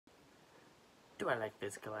Do I like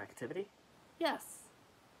physical activity? Yes.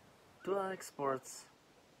 Do I like sports?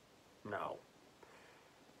 No.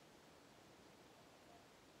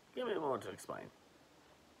 Give me a moment to explain.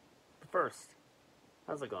 But first,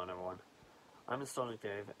 how's it going, everyone? I'm Nostalgic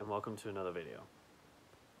Dave, and welcome to another video.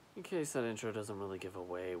 In case that intro doesn't really give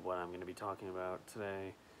away what I'm going to be talking about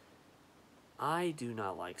today, I do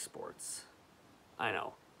not like sports. I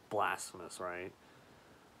know, blasphemous, right?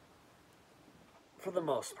 For the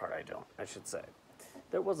most part, I don't, I should say.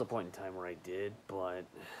 There was a point in time where I did, but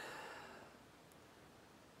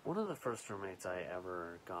one of the first roommates I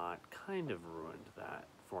ever got kind of ruined that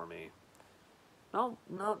for me.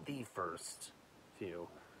 Not the first few.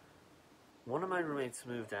 One of my roommates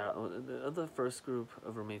moved out. The first group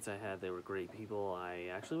of roommates I had, they were great people. I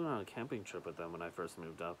actually went on a camping trip with them when I first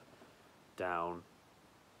moved down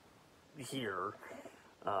here.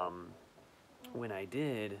 When I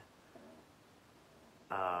did,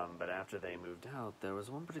 but after they moved out, there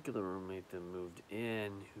was one particular roommate that moved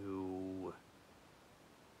in who...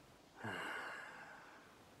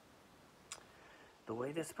 The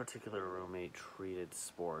way this particular roommate treated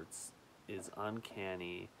sports is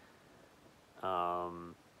uncanny,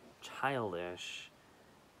 childish,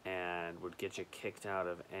 and would get you kicked out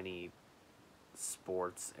of any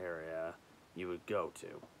sports area you would go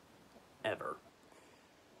to, ever.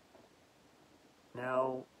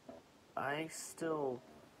 Now, I still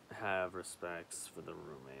have respects for the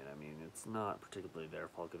roommate. I mean, it's not particularly their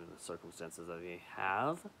fault given the circumstances that they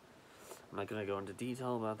have. I'm not going to go into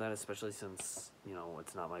detail about that, especially since, you know,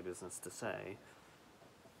 it's not my business to say.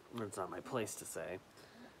 Or it's not my place to say.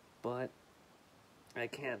 But I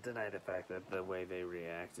can't deny the fact that the way they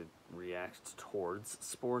react towards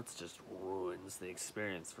sports just ruins the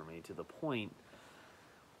experience for me to the point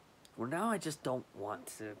where now I just don't want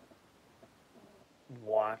to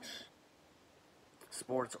watch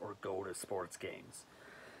sports or go to sports games.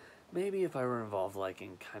 Maybe if I were involved like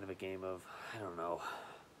in kind of a game of, I don't know,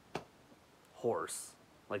 horse,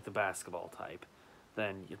 like the basketball type,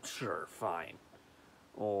 then sure, fine.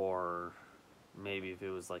 Or maybe if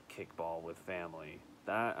it was like kickball with family,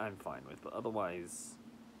 that I'm fine with, but otherwise,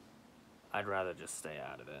 I'd rather just stay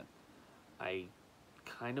out of it. I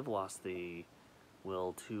kind of lost the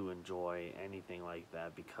will to enjoy anything like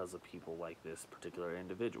that because of people like this particular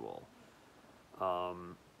individual. I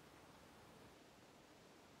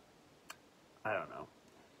don't know.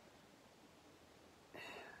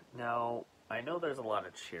 Now, I know there's a lot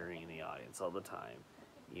of cheering in the audience all the time,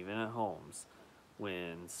 even at homes,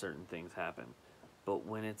 when certain things happen. But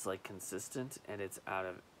when it's like consistent and it's out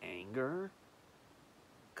of anger,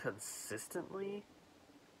 consistently,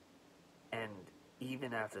 and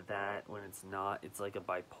even after that, when it's not, it's like a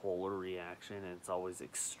bipolar reaction and it's always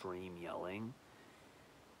extreme yelling.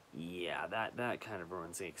 Yeah, that kind of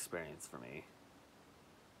ruins the experience for me.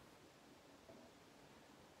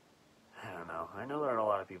 I don't know. I know there are a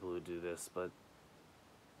lot of people who do this, but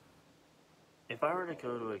if I were to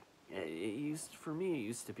go to for me, it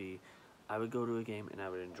used to be, I would go to a game and I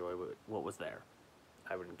would enjoy what was there.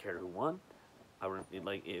 I wouldn't care who won. I wouldn't,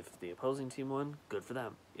 like, if the opposing team won, good for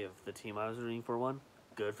them. If the team I was rooting for won,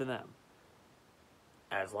 good for them.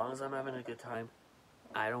 As long as I'm having a good time,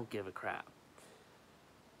 I don't give a crap.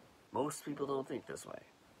 Most people don't think this way,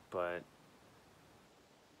 but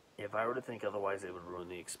if I were to think otherwise, it would ruin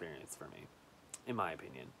the experience for me, in my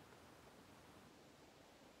opinion.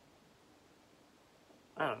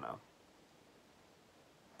 I don't know.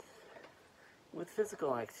 With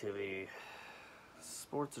physical activity,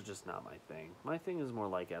 sports are just not my thing. My thing is more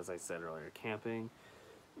like, as I said earlier, camping,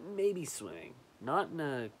 maybe swimming. Not in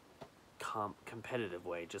a competitive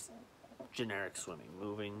way, just generic swimming,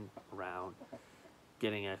 moving around,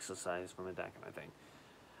 getting exercise from it, that kind of thing.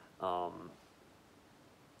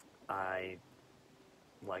 I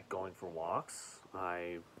like going for walks.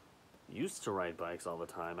 I used to ride bikes all the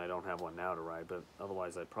time. I don't have one now to ride, but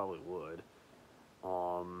otherwise I probably would.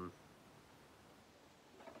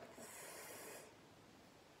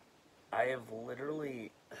 I have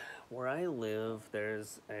literally, where I live,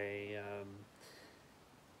 there's a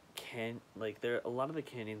a lot of the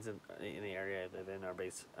canyons in the area I live in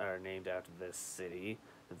are named after this city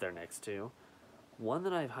that they're next to. One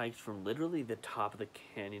that I've hiked from literally the top of the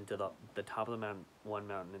canyon to the top of the mountain, one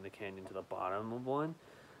mountain in the canyon to the bottom of one,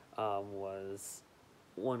 was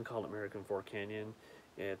one called American Fork Canyon.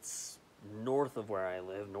 It's north of where I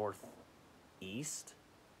live, northeast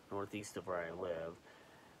of where I live.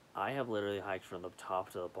 I have literally hiked from the top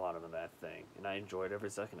to the bottom of that thing, and I enjoyed every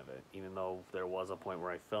second of it, even though there was a point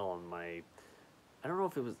where I fell on my, I don't know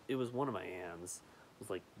if it was one of my hands, was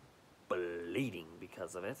like bleeding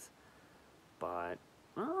because of it, but,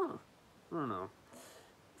 I don't know.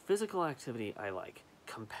 physical activity I like.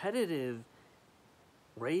 Competitive,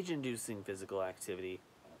 rage-inducing physical activity,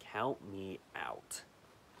 count me out.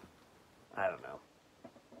 I don't know.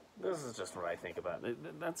 This is just what I think about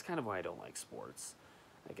it. That's kind of why I don't like sports,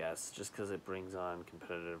 I guess, just because it brings on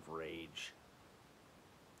competitive rage.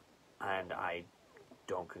 And I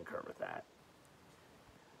don't concur with that.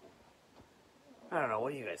 I don't know,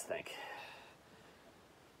 what do you guys think?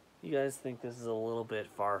 You guys think this is a little bit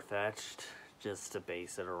far-fetched, just to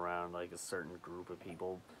base it around like a certain group of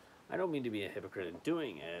people? I don't mean to be a hypocrite in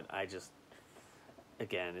doing it, I just,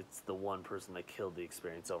 again, it's the one person that killed the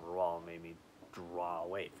experience overall and made me draw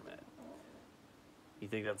away from it. You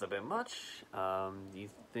think that's a bit much? You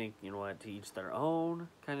think, you know what, to each their own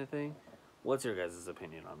kind of thing? What's your guys'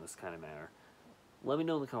 opinion on this kind of matter? Let me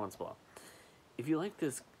know in the comments below. If you like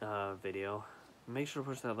this video, make sure to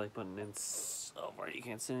push that like button in so far you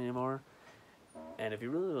can't see it anymore. And if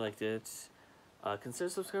you really liked it, consider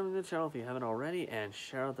subscribing to the channel if you haven't already, and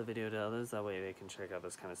share out the video to others, that way they can check out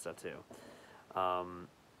this kind of stuff too.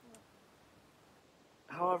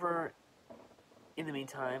 However, in the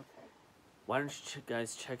meantime, why don't you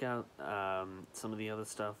guys check out some of the other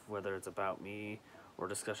stuff, whether it's about me or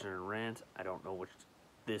discussion and rant. I don't know which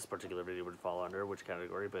this particular video would fall under, which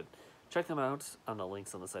category, but check them out on the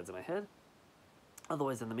links on the sides of my head.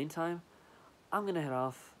 Otherwise, in the meantime, I'm going to head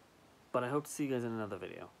off, but I hope to see you guys in another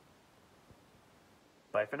video.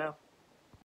 Bye for now.